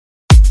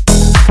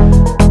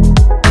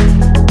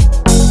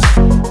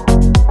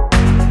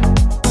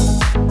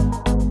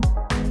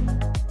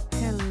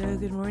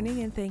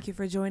thank you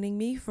for joining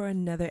me for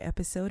another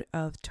episode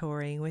of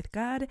Touring with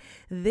God.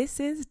 This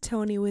is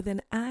Tony with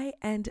an I,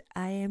 and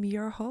I am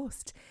your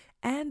host.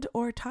 And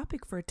our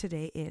topic for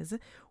today is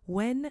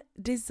when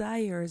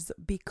desires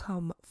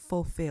become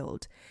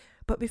fulfilled.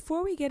 But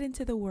before we get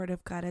into the Word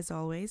of God, as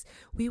always,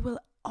 we will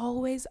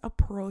always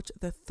approach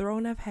the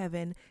throne of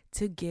heaven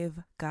to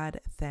give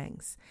God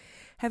thanks.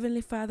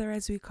 Heavenly Father,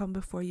 as we come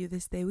before you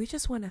this day, we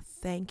just want to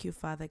thank you,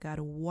 Father God,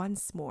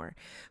 once more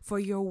for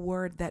your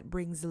word that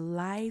brings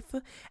life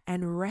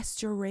and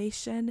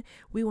restoration.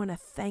 We want to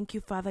thank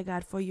you, Father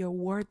God, for your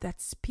word that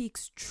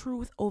speaks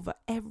truth over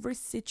every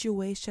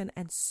situation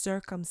and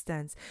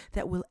circumstance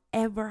that will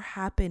ever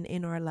happen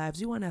in our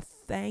lives. We want to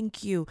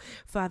thank you,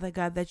 Father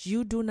God, that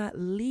you do not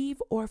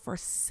leave or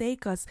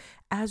forsake us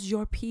as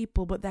your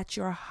people, but that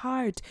your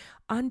heart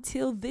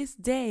until this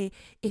day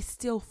is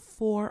still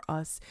for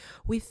us.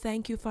 We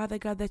thank you, Father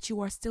God, that you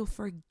are still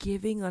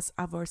forgiving us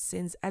of our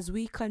sins as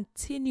we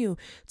continue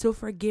to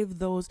forgive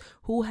those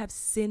who have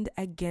sinned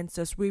against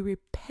us. We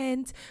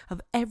repent of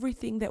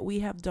everything that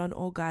we have done,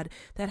 oh God,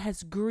 that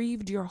has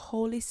grieved your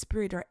Holy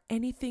Spirit, or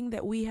anything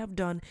that we have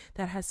done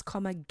that has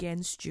come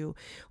against you.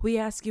 We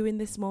ask you in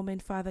this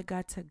moment, Father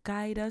God, to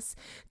guide us,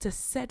 to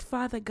set,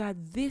 Father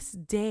God, this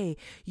day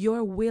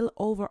your will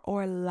over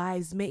our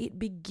lives. May it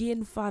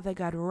begin, Father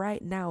God,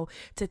 right now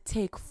to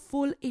take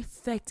full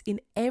effect in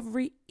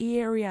every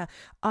area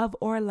of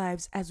our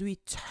lives as we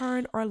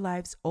turn our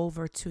lives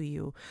over to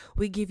you.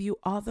 We give you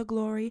all the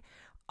glory,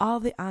 all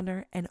the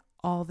honor, and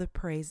all the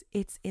praise.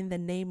 It's in the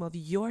name of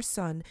your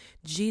Son,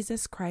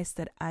 Jesus Christ,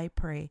 that I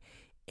pray.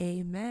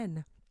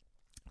 Amen.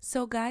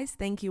 So guys,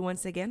 thank you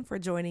once again for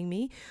joining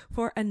me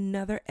for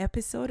another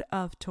episode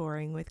of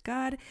Touring with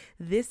God.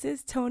 This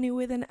is Tony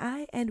with an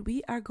I, and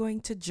we are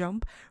going to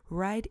jump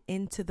right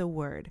into the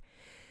Word.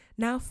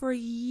 Now, for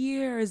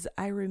years,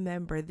 I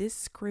remember this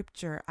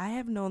scripture. I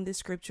have known this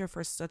scripture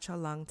for such a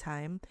long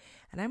time,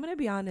 and I'm going to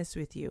be honest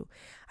with you.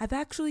 I've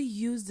actually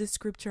used this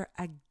scripture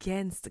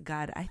against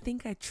God. I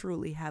think I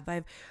truly have.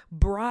 I've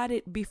brought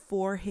it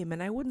before him,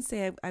 and I wouldn't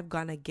say I've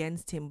gone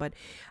against him, but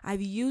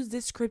I've used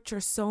this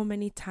scripture so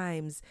many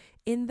times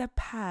in the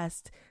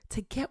past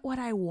to get what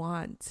I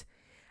want.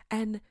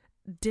 And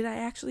did I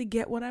actually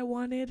get what I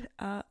wanted?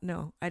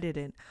 No, I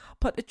didn't.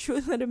 But the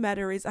truth of the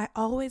matter is, I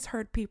always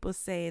heard people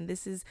say, and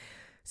this is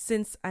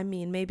since,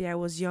 maybe I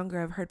was younger,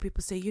 I've heard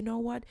people say, you know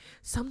what?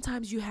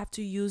 Sometimes you have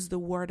to use the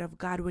word of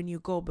God when you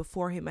go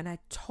before him. And I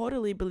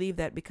totally believe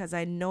that because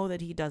I know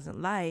that he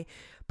doesn't lie.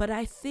 But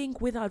I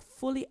think without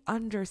fully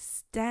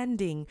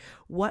understanding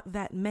what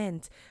that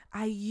meant,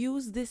 I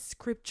use this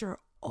scripture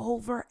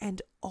over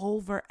and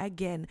over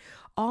again,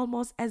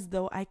 almost as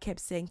though I kept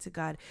saying to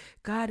God,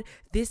 God,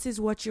 this is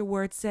what your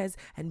word says.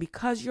 And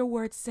because your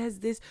word says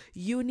this,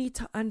 you need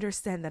to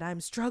understand that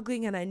I'm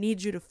struggling and I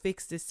need you to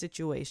fix this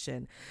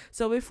situation.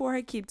 So before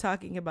I keep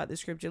talking about the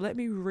scripture, let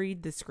me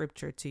read the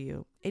scripture to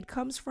you. It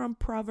comes from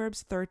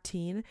Proverbs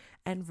 13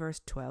 and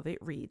verse 12. It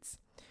reads,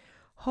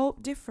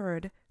 "Hope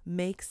deferred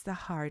makes the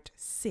heart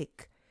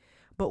sick,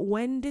 but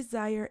when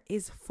desire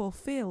is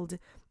fulfilled,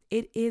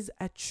 it is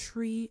a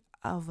tree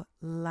of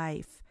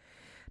life."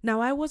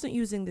 Now, I wasn't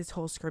using this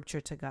whole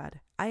scripture to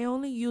God. I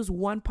only used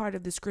one part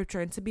of the scripture.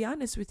 And to be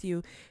honest with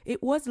you,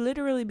 it was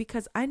literally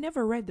because I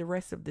never read the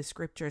rest of the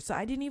scripture. So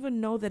I didn't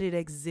even know that it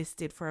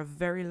existed for a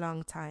very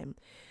long time.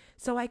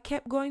 So I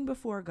kept going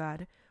before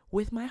God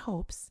with my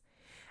hopes.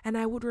 And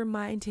I would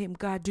remind him,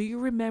 God, do you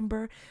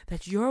remember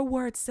that your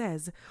word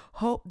says,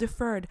 hope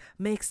deferred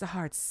makes the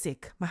heart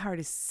sick? My heart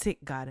is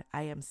sick, God.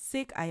 I am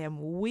sick. I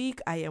am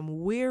weak. I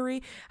am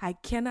weary. I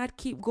cannot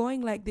keep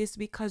going like this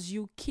because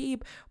you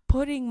keep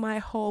putting my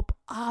hope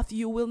off.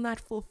 You will not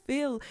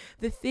fulfill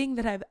the thing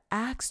that I've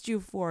asked you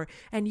for.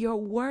 And your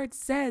word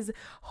says,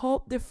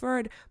 hope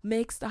deferred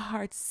makes the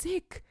heart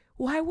sick.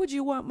 Why would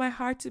you want my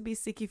heart to be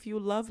sick if you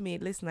love me?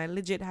 Listen, I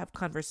legit have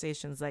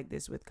conversations like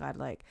this with God.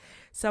 Like,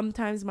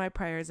 sometimes my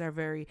prayers are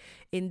very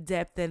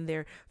in-depth and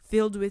they're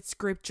filled with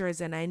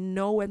scriptures, and I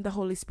know when the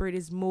Holy Spirit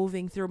is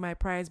moving through my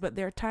prayers, but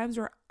there are times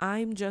where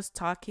I'm just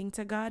talking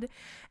to God,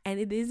 and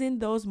it is in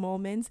those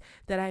moments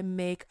that I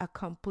make a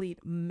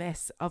complete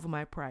mess of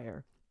my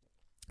prayer.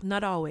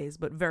 Not always,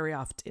 but very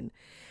often.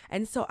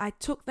 And so I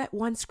took that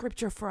one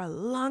scripture for a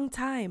long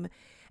time,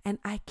 and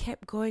I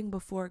kept going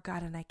before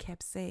God, and I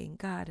kept saying,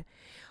 God,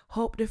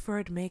 hope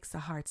deferred makes the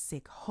heart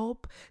sick.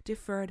 Hope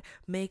deferred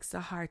makes the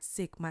heart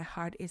sick. My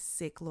heart is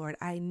sick, Lord.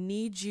 I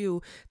need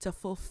you to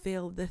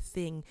fulfill the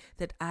thing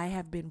that I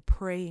have been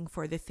praying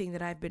for, the thing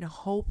that I've been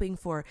hoping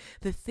for,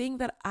 the thing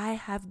that I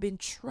have been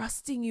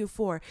trusting you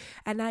for.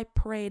 And I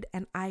prayed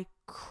and I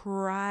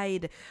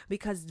cried,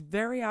 because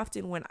very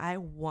often when I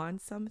want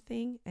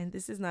something, and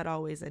this is not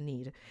always a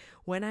need,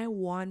 when I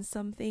want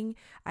something,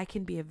 I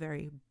can be a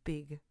very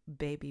big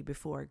baby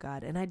before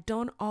God, and I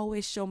don't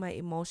always show my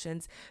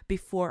emotions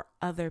before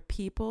other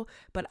people,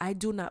 but I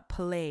do not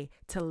play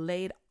to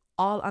lay it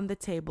all on the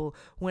table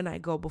when I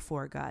go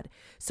before God.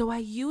 So I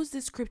used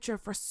this scripture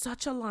for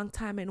such a long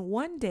time, and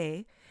one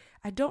day,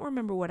 I don't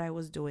remember what I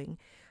was doing.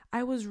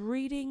 I was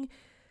reading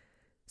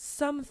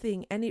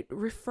something, and it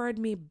referred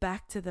me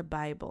back to the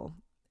Bible.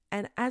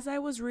 And as I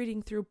was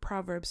reading through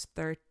Proverbs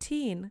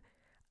 13,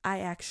 I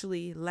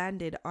actually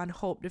landed on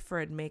hope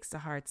deferred makes the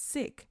heart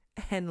sick.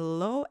 And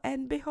lo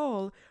and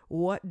behold,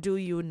 what do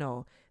you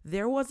know?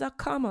 There was a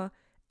comma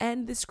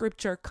and the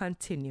scripture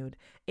continued.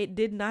 It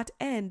did not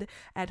end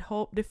at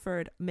hope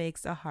deferred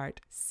makes a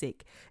heart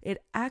sick.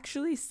 It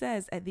actually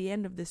says at the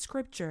end of the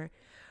scripture,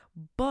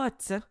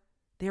 but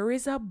there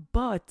is a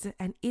but,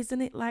 and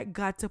isn't it like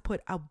God to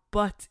put a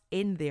but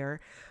in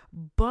there?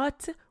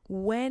 But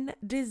when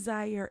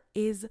desire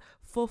is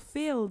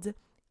fulfilled,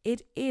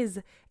 it is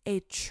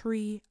a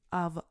tree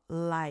of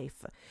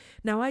life.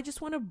 Now, I just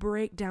want to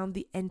break down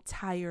the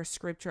entire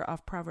scripture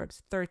of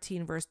Proverbs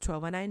 13, verse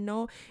 12. And I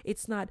know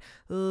it's not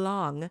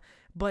long,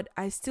 but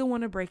I still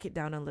want to break it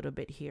down a little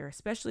bit here,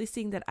 especially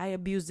seeing that I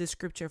abused this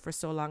scripture for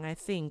so long. I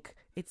think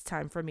it's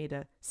time for me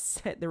to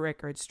set the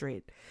record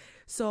straight.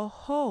 So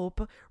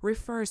hope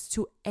refers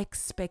to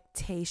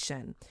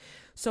expectation.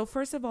 So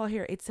first of all,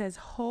 here it says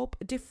hope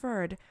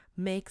deferred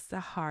makes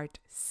the heart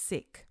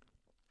sick.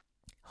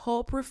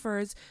 Hope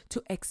refers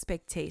to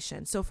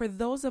expectation. So for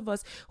those of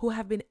us who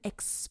have been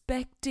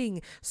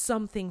expecting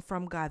something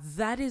from God,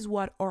 that is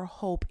what our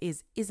hope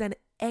is an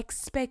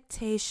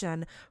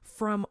expectation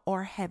from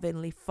our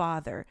Heavenly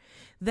Father.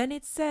 Then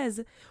it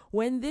says,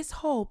 when this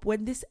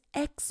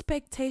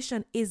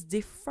expectation is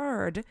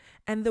deferred,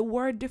 and the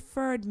word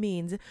deferred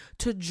means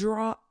to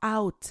draw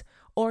out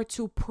or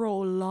to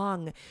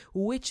prolong,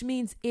 which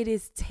means it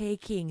is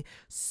taking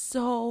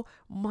so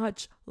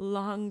much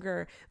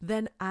longer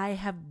than I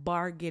have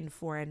bargained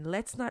for. And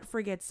let's not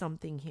forget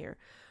something here.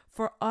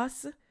 For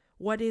us,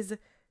 what is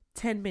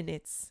 10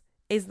 minutes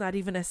is not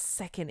even a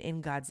second in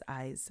God's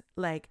eyes.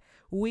 Like,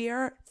 we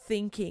are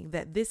thinking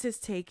that this is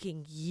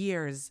taking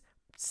years,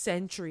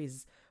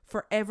 centuries,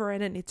 forever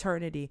and an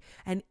eternity.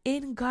 And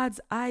in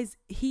God's eyes,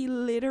 He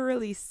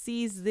literally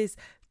sees this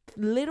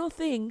little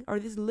thing, or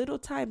this little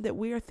time that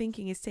we are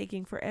thinking is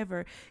taking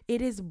forever.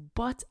 It is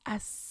but a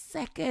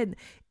second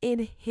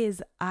in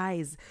His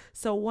eyes.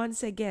 So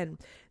once again,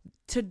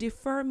 to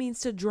defer means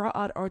to draw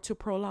out or to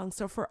prolong.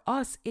 So for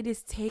us, it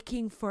is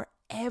taking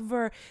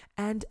forever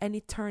and an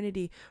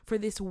eternity for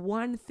this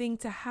one thing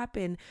to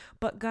happen.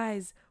 But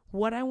guys,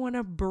 what I want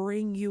to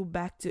bring you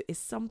back to is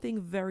something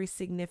very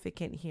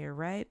significant here,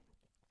 right?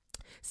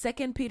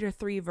 2 Peter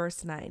 3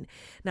 verse 9.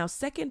 Now,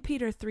 2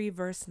 Peter 3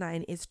 verse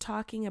 9 is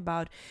talking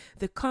about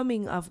the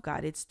coming of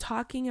God. It's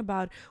talking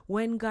about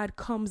when God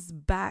comes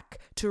back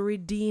to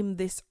redeem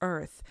this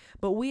earth.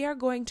 But we are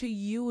going to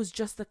use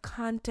just the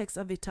context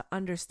of it to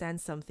understand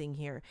something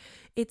here.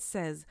 It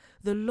says,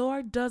 the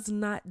Lord does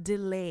not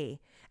delay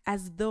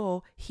as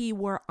though He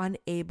were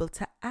unable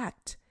to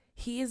act.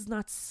 He is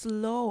not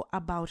slow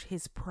about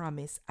His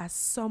promise, as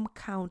some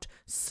count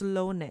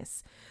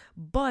slowness,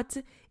 but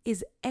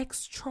is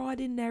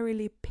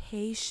extraordinarily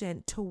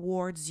patient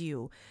towards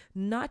you,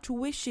 not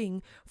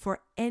wishing for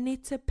any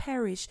to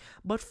perish,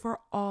 but for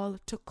all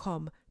to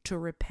come to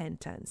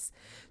repentance.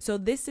 So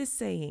this is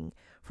saying,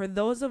 for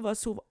those of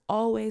us who've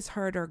always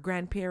heard our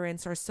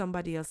grandparents or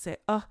somebody else say,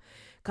 oh,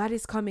 God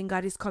is coming,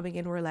 God is coming.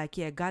 And we're like,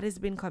 yeah, God has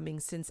been coming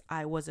since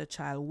I was a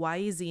child. Why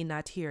is He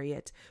not here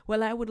yet?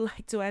 Well, I would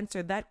like to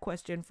answer that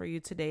question for you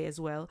today as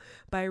well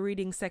by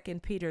reading 2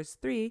 Peter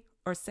 3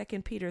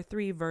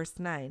 verse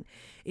 9.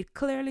 It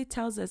clearly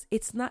tells us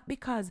it's not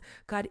because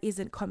God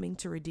isn't coming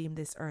to redeem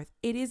this earth.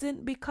 It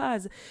isn't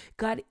because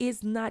God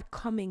is not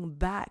coming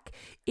back.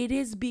 It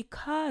is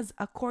because,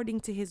 according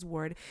to His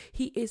word,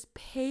 He is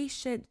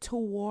patient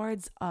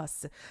towards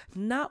us,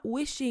 not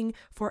wishing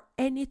for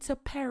any to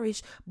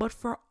perish, but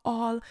for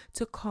all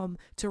to come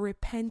to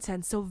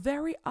repentance. So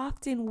very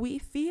often we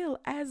feel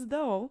as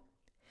though,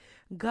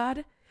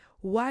 God,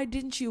 why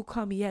didn't you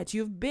come yet?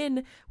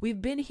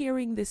 We've been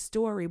hearing this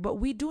story, but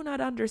we do not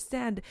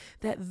understand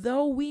that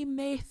though we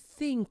may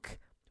think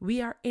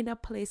we are in a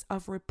place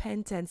of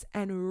repentance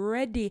and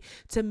ready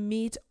to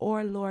meet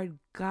our Lord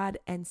God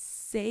and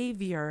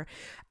Savior,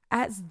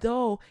 as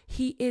though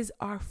He is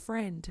our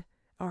friend,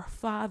 our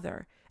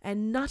Father,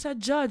 and not a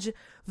judge,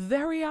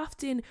 very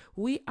often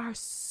we are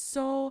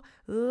so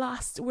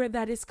lost where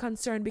that is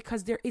concerned,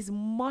 because there is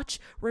much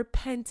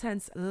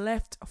repentance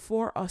left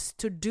for us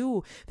to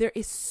do. There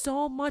is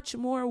so much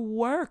more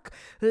work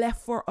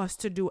left for us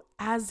to do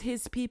as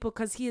His people,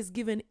 because He has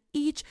given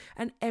each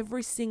and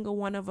every single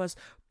one of us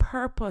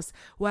purpose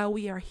while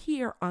we are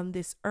here on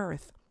this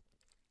earth.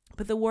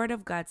 But the word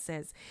of God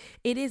says,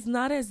 it is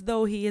not as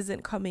though He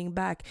isn't coming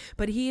back,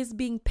 but He is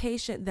being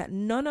patient that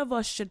none of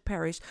us should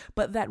perish,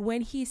 but that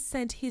when He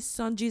sent His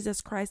Son,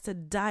 Jesus Christ, to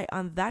die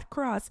on that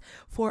cross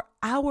for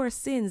our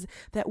sins,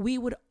 that we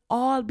would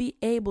all be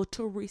able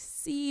to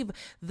receive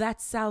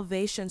that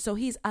salvation. So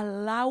He's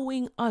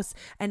allowing us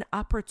an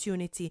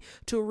opportunity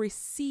to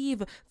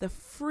receive the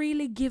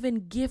freely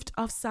given gift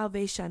of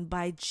salvation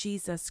by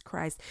Jesus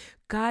Christ.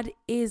 God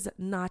is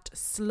not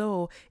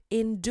slow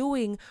in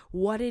doing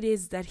what it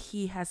is that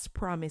he has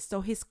promised.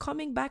 So his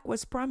coming back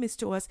was promised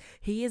to us.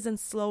 He isn't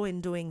slow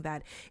in doing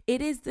that.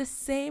 It is the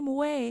same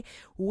way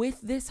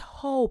with this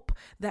hope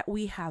that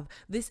we have,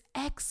 this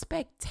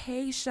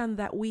expectation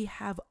that we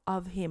have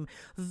of him.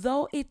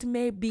 Though it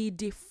may be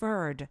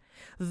deferred,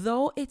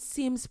 though it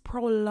seems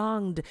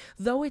prolonged,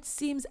 though it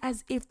seems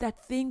as if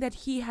that thing that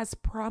he has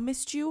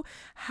promised you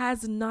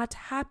has not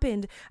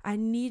happened, I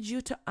need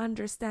you to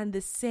understand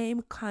the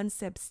same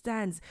concept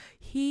stands.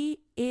 He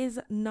is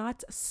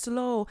not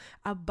slow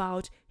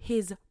about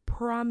his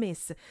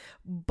promise,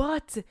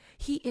 but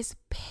he is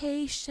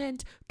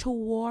patient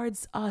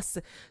towards us.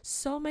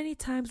 So many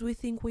times we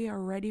think we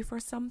are ready for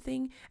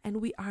something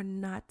and we are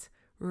not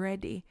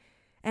ready.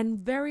 And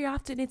very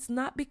often it's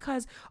not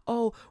because,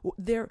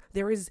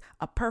 there is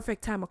a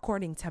perfect time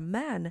according to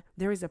man.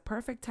 There is a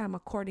perfect time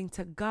according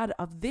to God.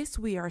 Of this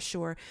we are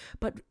sure.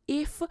 But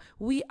if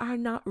we are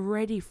not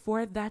ready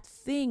for that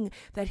thing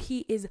that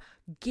he is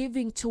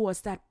giving to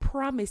us, that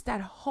promise,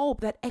 that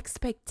hope, that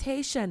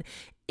expectation,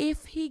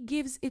 if he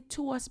gives it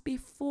to us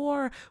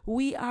before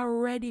we are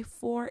ready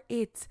for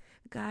it,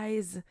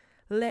 guys,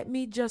 let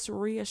me just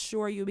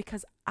reassure you,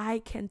 because I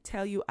can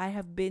tell you I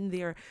have been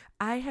there.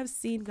 I have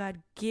seen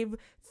God give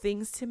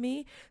things to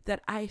me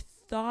that I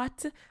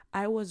thought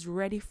I was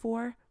ready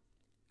for.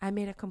 I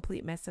made a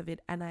complete mess of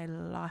it and I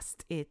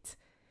lost it.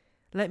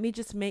 Let me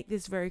just make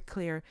this very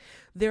clear.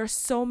 There are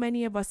so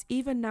many of us,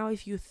 even now,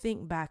 if you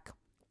think back,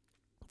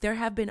 there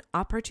have been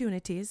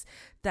opportunities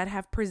that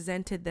have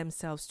presented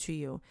themselves to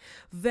you.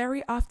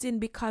 Very often,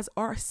 because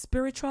our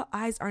spiritual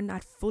eyes are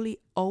not fully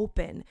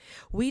open,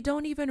 we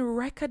don't even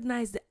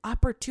recognize the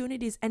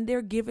opportunities, and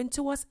they're given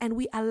to us and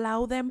we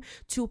allow them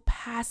to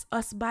pass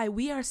us by.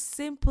 We are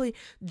simply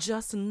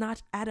just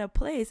not at a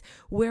place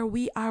where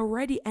we are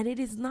ready. And it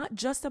is not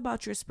just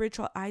about your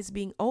spiritual eyes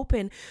being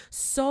open.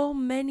 So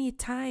many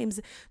times,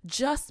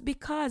 just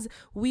because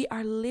we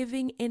are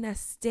living in a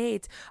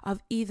state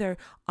of either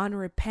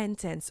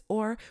unrepentance,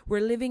 or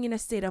we're living in a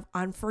state of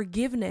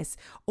unforgiveness,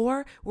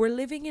 or we're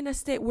living in a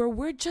state where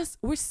we're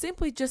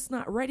simply just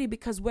not ready,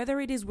 because whether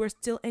it is we're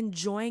still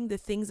enjoying the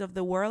things of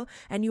the world,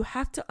 and you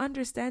have to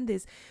understand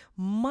this,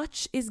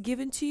 much is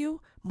given to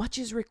you, much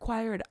is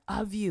required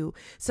of you.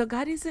 So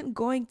God isn't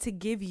going to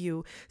give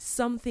you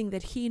something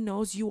that he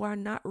knows you are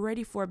not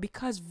ready for,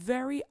 because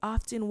very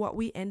often what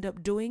we end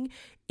up doing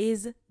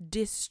is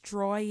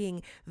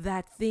destroying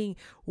that thing.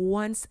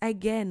 Once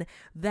again,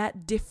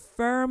 that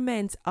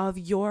deferment of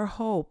your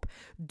hope,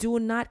 do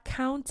not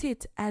count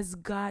it as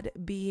God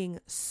being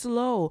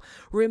slow.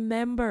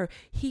 Remember,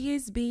 he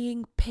is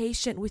being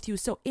patient with you.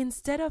 So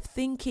instead of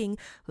thinking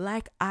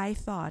like I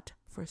thought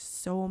for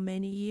so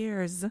many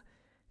years,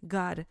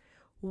 God,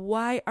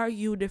 why are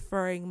you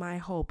deferring my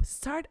hope?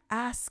 Start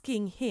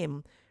asking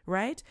him,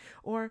 right?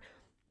 Or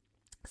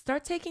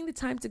start taking the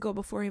time to go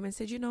before him and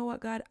say, you know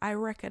what, God, I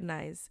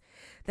recognize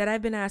that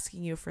I've been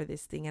asking you for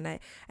this thing, and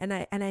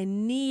I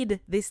need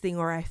this thing,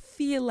 or I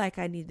feel like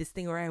I need this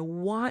thing, or I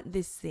want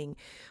this thing,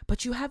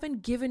 but you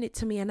haven't given it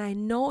to me. And I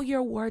know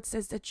your word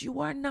says that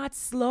you are not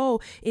slow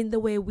in the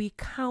way we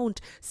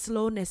count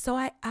slowness. So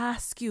I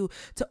ask you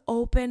to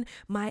open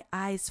my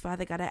eyes,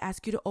 Father God. I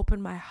ask you to open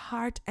my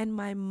heart and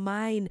my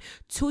mind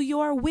to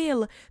your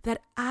will,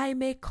 that I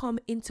may come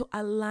into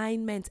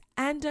alignment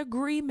and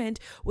agreement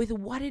with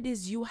what it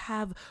is you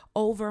have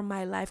over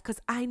my life,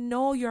 because I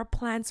know your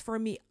plans for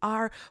me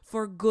are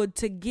for good,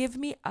 to give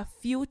me a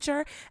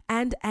future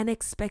and an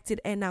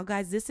expected end. Now,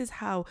 guys, this is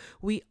how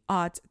we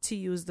ought to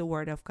use the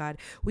word of God.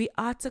 We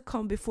ought to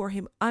come before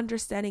him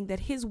understanding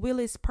that his will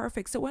is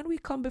perfect. So when we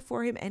come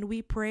before him and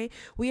we pray,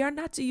 we are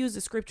not to use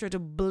the scripture to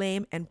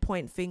blame and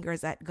point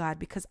fingers at God,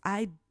 because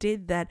I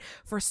did that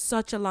for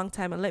such a long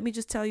time. And let me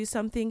just tell you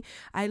something.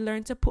 I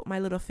learned to put my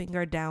little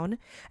finger down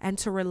and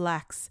to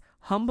relax,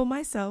 humble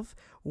myself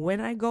when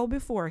I go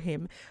before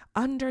him,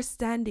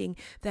 understanding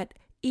that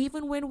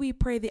even when we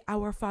pray the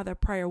Our Father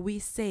prayer, we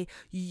say,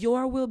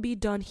 your will be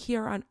done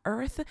here on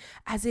earth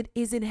as it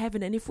is in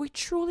heaven. And if we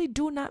truly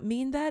do not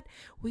mean that,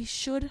 we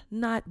should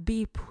not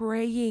be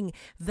praying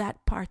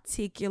that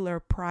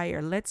particular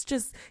prayer. Let's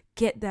just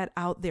get that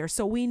out there.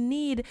 So we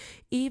need,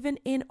 even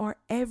in our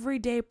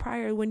everyday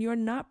prayer, when you're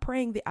not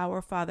praying the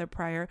Our Father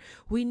prayer,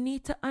 we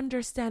need to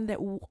understand that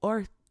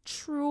our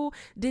true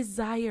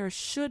desire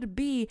should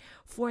be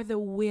for the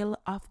will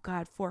of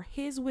God, for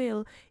his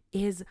will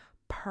is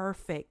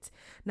perfect.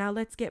 Now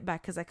let's get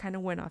back, because I kind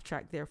of went off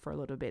track there for a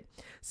little bit.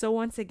 So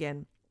once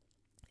again,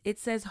 it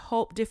says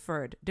hope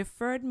deferred.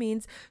 Deferred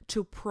means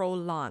to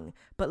prolong.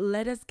 But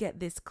let us get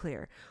this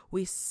clear.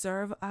 We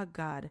serve a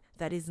God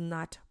that is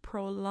not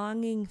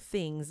prolonging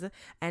things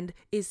and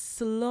is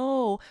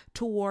slow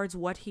towards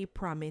what he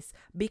promised,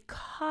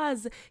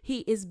 because he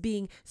is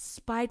being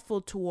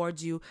spiteful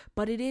towards you,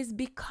 but it is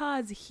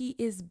because he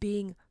is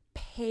being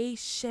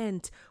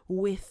patient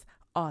with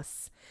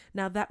us.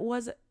 Now that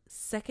was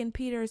 2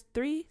 Peter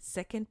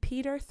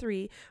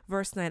 3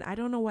 verse 9. I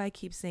don't know why I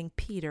keep saying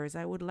Peters.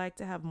 I would like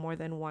to have more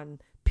than one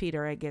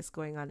Peter, I guess,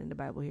 going on in the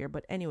Bible here.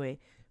 But anyway,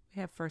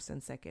 We have first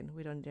and second.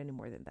 We don't need any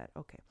more than that.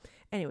 Okay.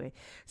 Anyway,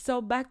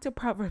 so back to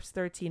Proverbs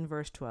 13,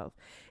 verse 12.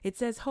 It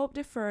says, hope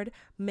deferred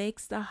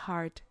makes the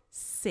heart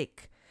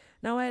sick.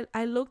 Now,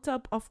 I looked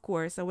up, of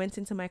course, I went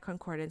into my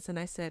concordance and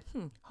I said,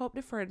 hope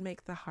deferred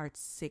make the heart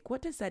sick.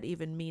 What does that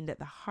even mean, that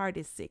the heart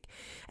is sick?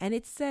 And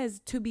it says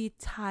to be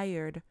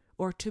tired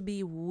or to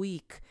be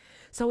weak.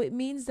 So it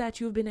means that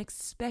you've been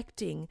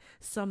expecting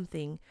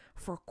something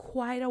for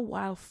quite a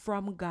while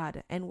from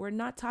God. And we're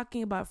not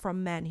talking about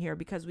from men here,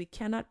 because we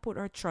cannot put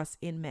our trust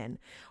in men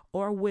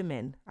or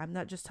women. I'm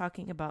not just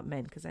talking about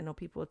men, because I know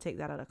people will take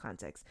that out of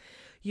context.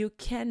 You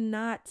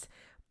cannot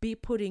be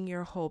putting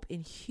your hope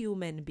in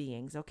human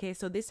beings. Okay,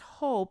 so this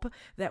hope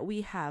that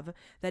we have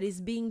that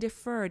is being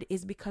deferred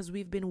is because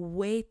we've been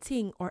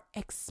waiting or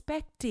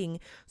expecting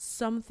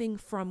something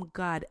from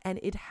God, and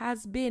it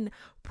has been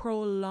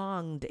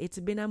prolonged. It's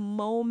been a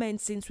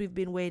moment since we've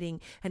been waiting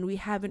and we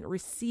haven't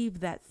received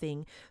that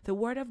thing. The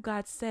word of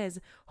God says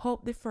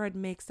hope deferred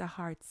makes the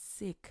heart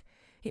sick.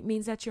 It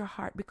means that your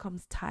heart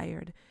becomes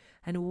tired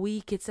and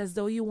weak. It's as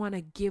though you want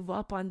to give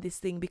up on this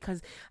thing,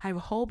 because I've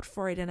hoped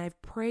for it and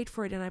I've prayed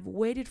for it and I've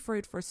waited for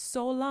it for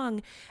so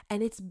long,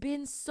 and it's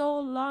been so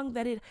long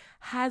that it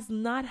has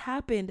not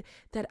happened,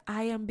 that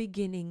I am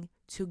beginning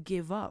to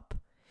give up.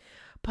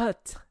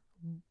 But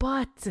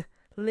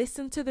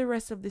listen to the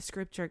rest of the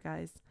scripture,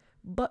 guys.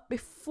 But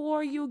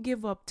before you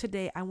give up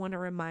today, I want to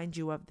remind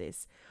you of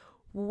this.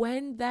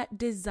 When that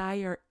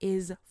desire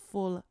is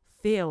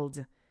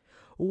fulfilled,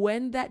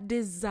 when that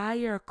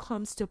desire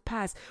comes to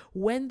pass,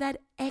 when that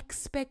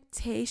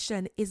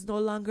expectation is no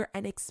longer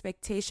an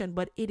expectation,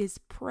 but it is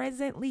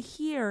presently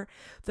here,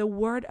 the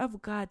word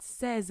of God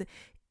says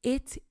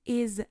it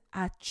is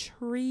a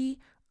tree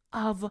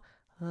of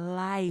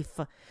life.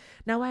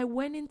 Now, I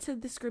went into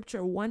the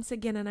scripture once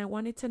again and I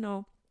wanted to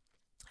know,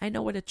 I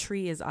know what a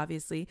tree is,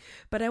 obviously,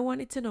 but I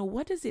wanted to know,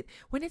 what is it,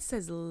 when it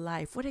says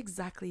life, what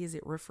exactly is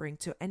it referring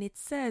to? And it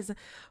says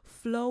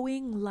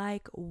flowing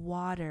like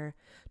water,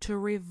 to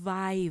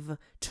revive,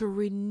 to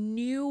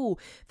renew.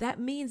 That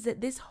means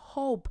that this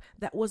hope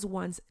that was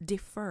once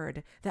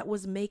deferred, that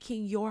was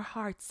making your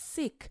heart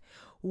sick,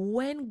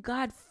 when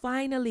God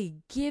finally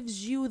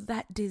gives you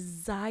that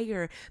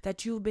desire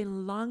that you've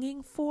been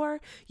longing for,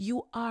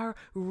 you are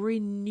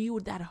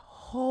renewed. That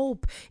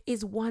hope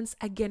is once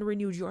again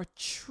renewed. Your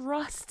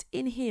trust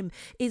in Him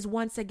is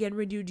once again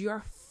renewed.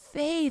 Your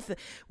faith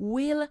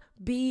will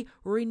be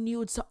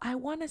renewed. So I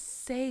want to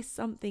say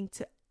something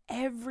to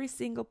every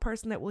single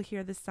person that will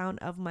hear the sound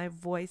of my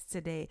voice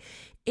today.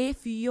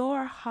 If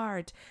your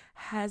heart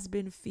has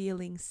been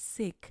feeling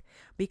sick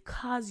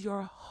because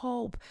your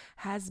hope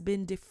has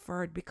been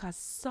deferred, because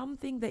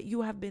something that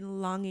you have been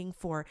longing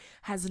for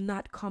has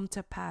not come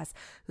to pass,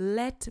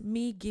 let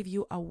me give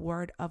you a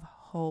word of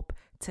hope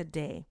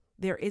today.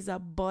 There is a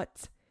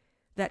but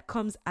that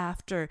comes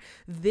after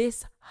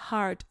this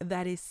heart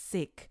that is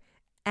sick.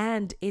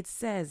 And it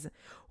says,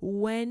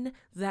 when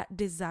that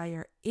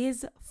desire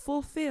is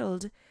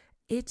fulfilled,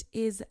 it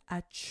is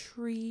a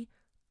tree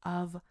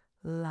of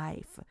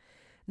life.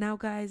 Now,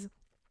 guys,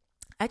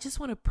 I just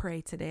want to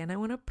pray today, and I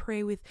want to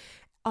pray with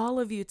all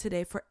of you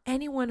today for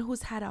anyone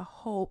who's had a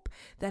hope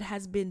that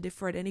has been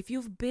deferred. And if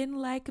you've been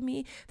like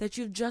me, that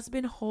you've just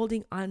been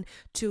holding on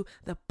to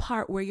the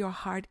part where your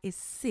heart is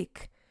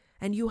sick,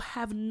 and you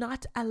have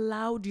not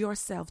allowed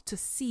yourself to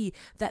see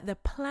that the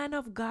plan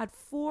of God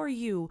for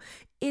you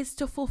is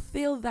to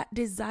fulfill that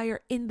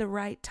desire in the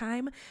right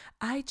time,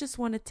 I just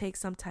want to take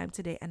some time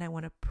today and I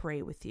want to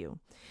pray with you.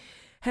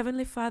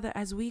 Heavenly Father,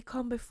 as we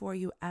come before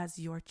you as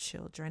your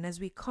children, as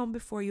we come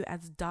before you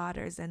as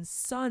daughters and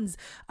sons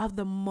of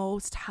the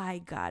Most High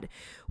God,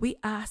 we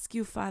ask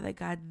you, Father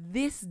God,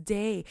 this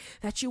day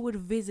that you would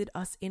visit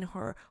us in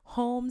our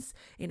homes,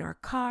 in our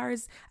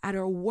cars, at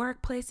our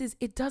workplaces.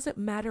 It doesn't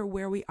matter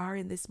where we are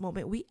in this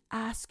moment. We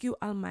ask you,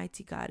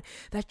 Almighty God,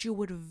 that you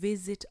would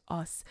visit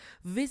us.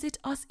 Visit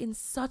us in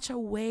such a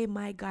way,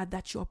 my God,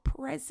 that your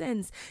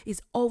presence is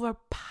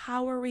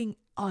overpowering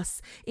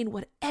us in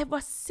whatever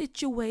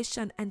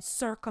situation and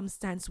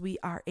circumstance we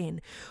are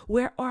in,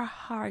 where our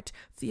heart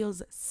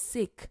feels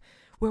sick,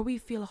 where we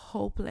feel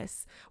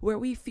hopeless, where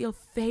we feel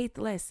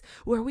faithless,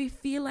 where we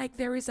feel like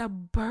there is a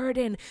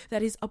burden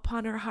that is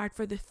upon our heart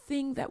for the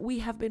thing that we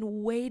have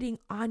been waiting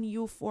on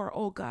you for,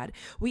 oh God.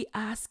 We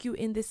ask you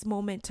in this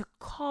moment to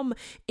come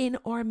in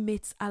our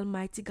midst,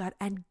 Almighty God,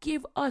 and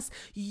give us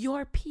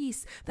your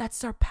peace that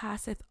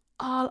surpasseth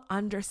all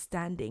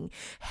understanding.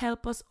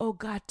 Help us, oh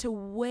God, to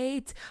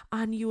wait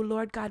on you,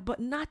 Lord God, but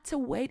not to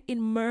wait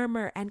in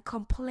murmur and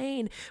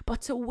complain,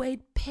 but to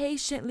wait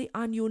patiently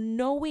on you,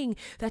 knowing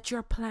that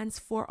your plans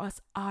for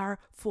us are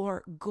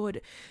for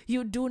good.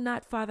 You do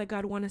not, Father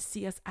God, want to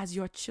see us as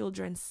your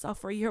children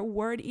suffer. Your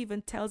word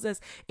even tells us,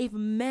 if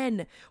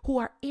men who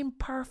are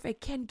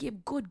imperfect can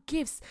give good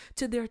gifts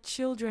to their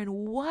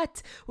children,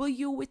 what will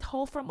you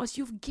withhold from us?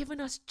 You've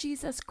given us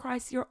Jesus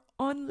Christ, your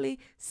only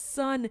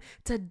Son,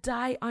 to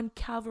die on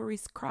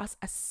Calvary's cross,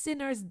 a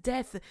sinner's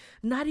death.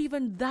 Not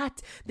even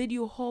that did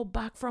you hold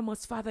back from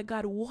us, Father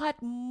God.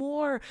 What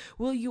more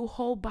will you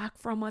hold back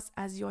from us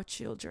as your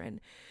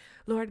children?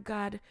 Lord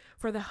God,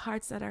 for the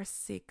hearts that are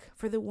sick,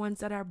 for the ones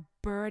that are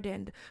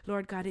burdened,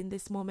 Lord God, in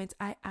this moment,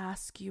 I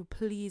ask you,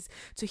 please,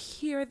 to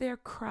hear their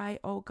cry,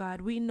 oh God.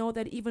 We know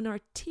that even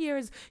our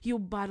tears you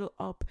bottle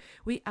up.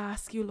 We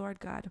ask you, Lord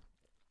God,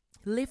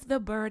 lift the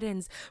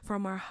burdens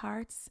from our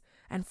hearts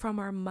and from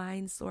our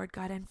minds, Lord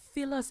God, and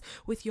fill us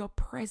with your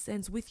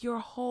presence, with your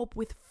hope,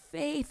 with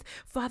faith,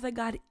 Father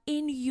God,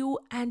 in you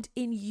and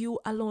in you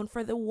alone.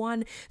 For the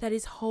one that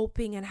is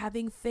hoping and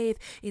having faith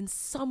in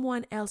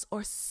someone else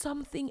or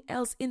something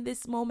else in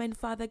this moment,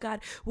 Father God,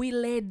 we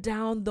lay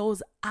down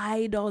those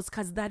idols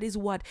because that is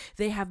what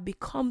they have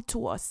become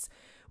to us.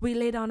 We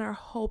lay down our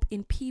hope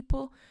in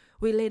people.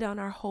 We lay down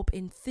our hope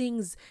in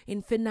things,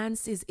 in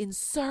finances, in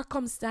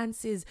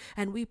circumstances,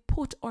 and we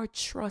put our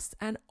trust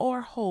and our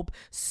hope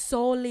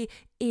solely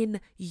in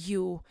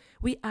you.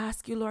 We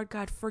ask you, Lord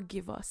God,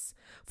 forgive us.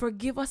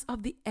 Forgive us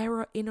of the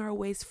error in our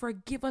ways.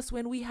 Forgive us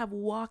when we have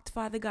walked,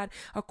 Father God,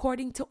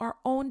 according to our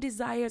own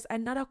desires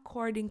and not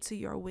according to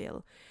your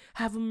will.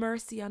 Have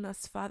mercy on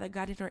us, Father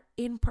God, in our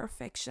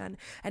imperfection,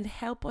 and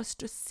help us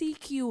to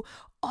seek you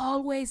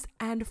always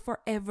and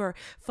forever.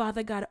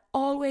 Father God,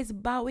 always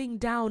bowing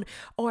down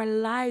our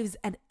lives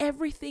and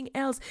everything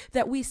else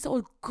that we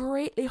so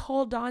greatly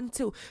hold on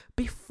to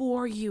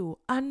before you.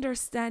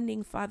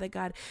 Understanding, Father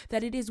God,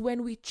 that it is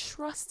when we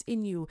trust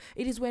in you,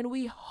 it is when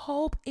we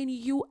hope in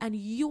you and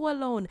you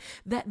alone,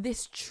 that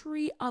this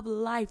tree of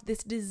life,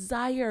 this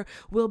desire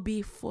will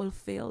be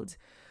fulfilled.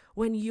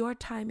 When your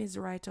time is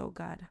right, oh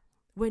God.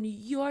 When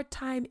your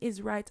time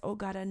is right, oh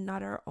God, and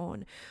not our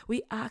own,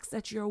 we ask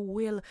that your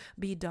will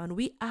be done.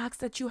 We ask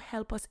that you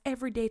help us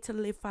every day to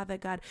live, Father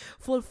God,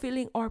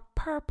 fulfilling our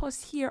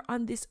purpose here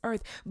on this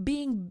earth,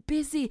 being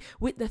busy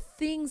with the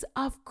things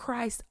of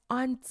Christ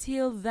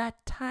until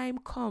that time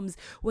comes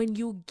when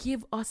you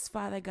give us,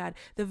 Father God,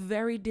 the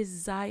very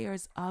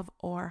desires of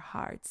our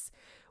hearts.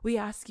 We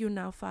ask you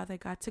now, Father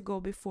God, to go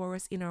before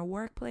us in our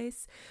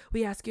workplace.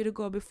 We ask you to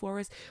go before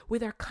us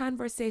with our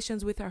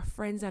conversations with our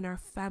friends and our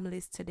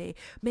families today.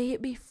 May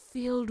it be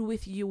filled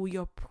with you,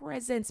 your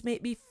presence. May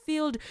it be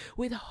filled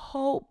with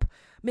hope.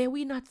 May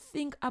we not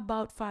think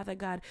about, Father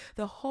God,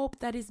 the hope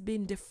that is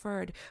being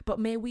deferred, but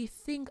may we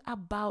think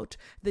about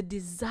the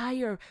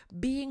desire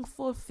being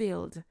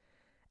fulfilled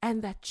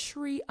and that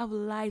tree of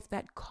life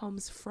that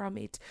comes from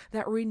it,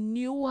 that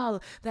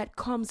renewal that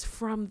comes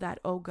from that,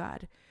 oh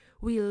God.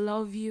 We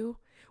love you.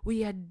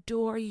 We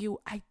adore you.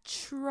 I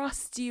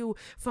trust you,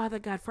 Father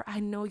God, for I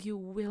know you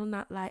will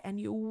not lie and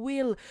you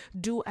will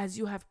do as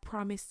you have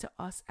promised to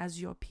us as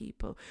your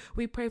people.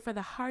 We pray for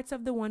the hearts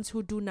of the ones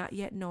who do not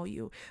yet know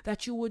you,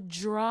 that you would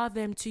draw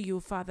them to you,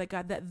 Father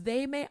God, that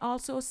they may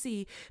also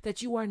see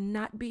that you are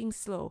not being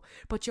slow,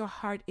 but your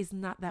heart is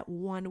not that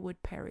one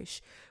would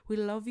perish. We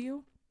love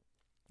you.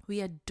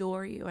 We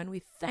adore you and we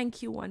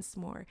thank you once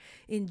more.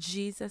 In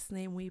Jesus'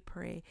 name we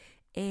pray.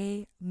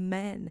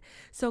 Amen.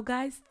 So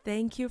guys,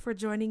 thank you for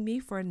joining me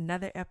for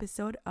another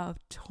episode of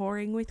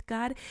Touring with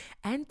God.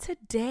 And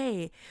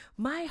today,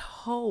 my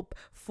hope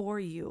for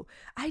you,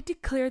 I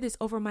declare this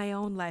over my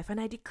own life and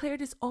I declare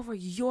this over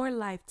your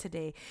life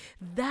today,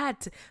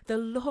 that the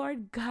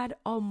Lord God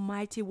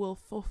Almighty will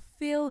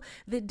fulfill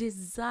the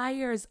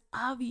desires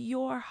of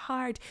your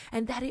heart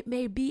and that it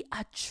may be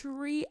a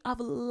tree of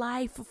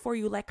life for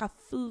you, like a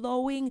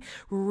flowing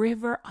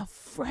river of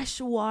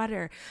fresh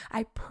water.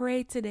 I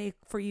pray today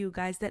for you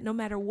guys that no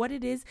matter what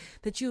it is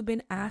that you've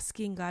been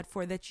asking God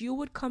for, that you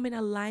would come in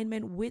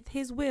alignment with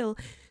his will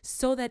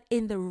so that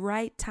in the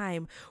right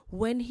time,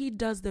 when he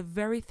does the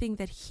very thing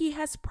that he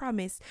has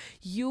promised,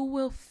 you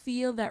will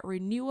feel that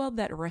renewal,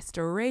 that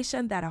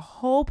restoration, that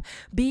hope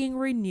being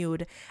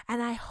renewed.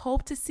 And I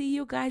hope to see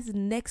you guys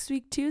next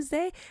week,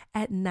 Tuesday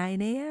at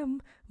 9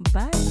 a.m.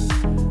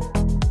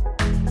 Bye.